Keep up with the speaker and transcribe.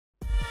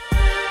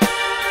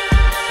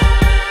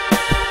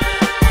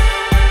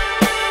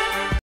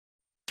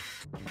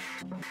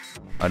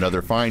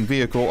Another fine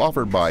vehicle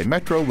offered by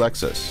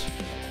MetroLexus.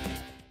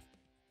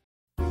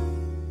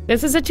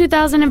 This is a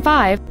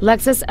 2005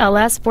 Lexus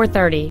LS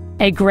 430,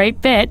 a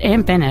great fit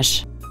and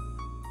finish.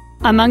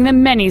 Among the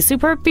many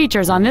superb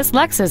features on this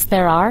Lexus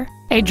there are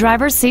a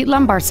driver's seat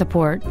lumbar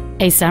support,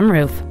 a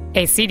sunroof,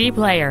 a CD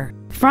player,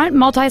 front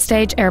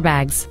multi-stage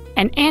airbags,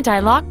 an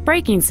anti-lock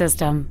braking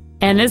system,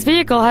 and this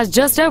vehicle has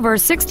just over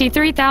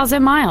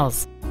 63,000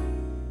 miles.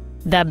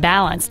 The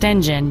balanced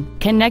engine,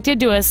 connected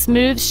to a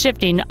smooth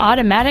shifting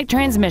automatic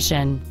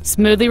transmission,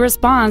 smoothly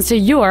responds to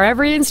your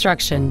every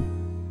instruction.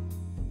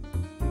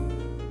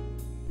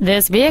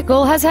 This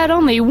vehicle has had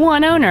only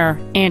one owner,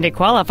 and it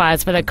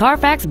qualifies for the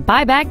Carfax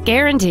buyback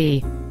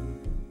guarantee.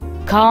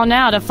 Call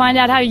now to find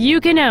out how you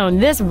can own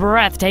this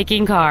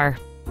breathtaking car.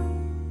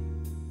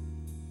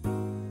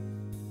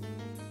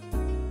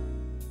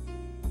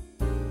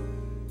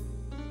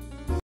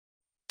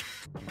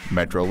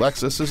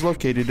 MetroLexus is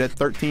located at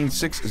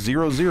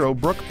 13600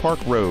 Brook Park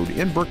Road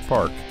in Brook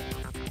Park.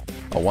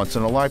 A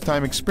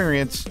once-in-a-lifetime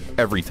experience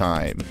every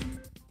time.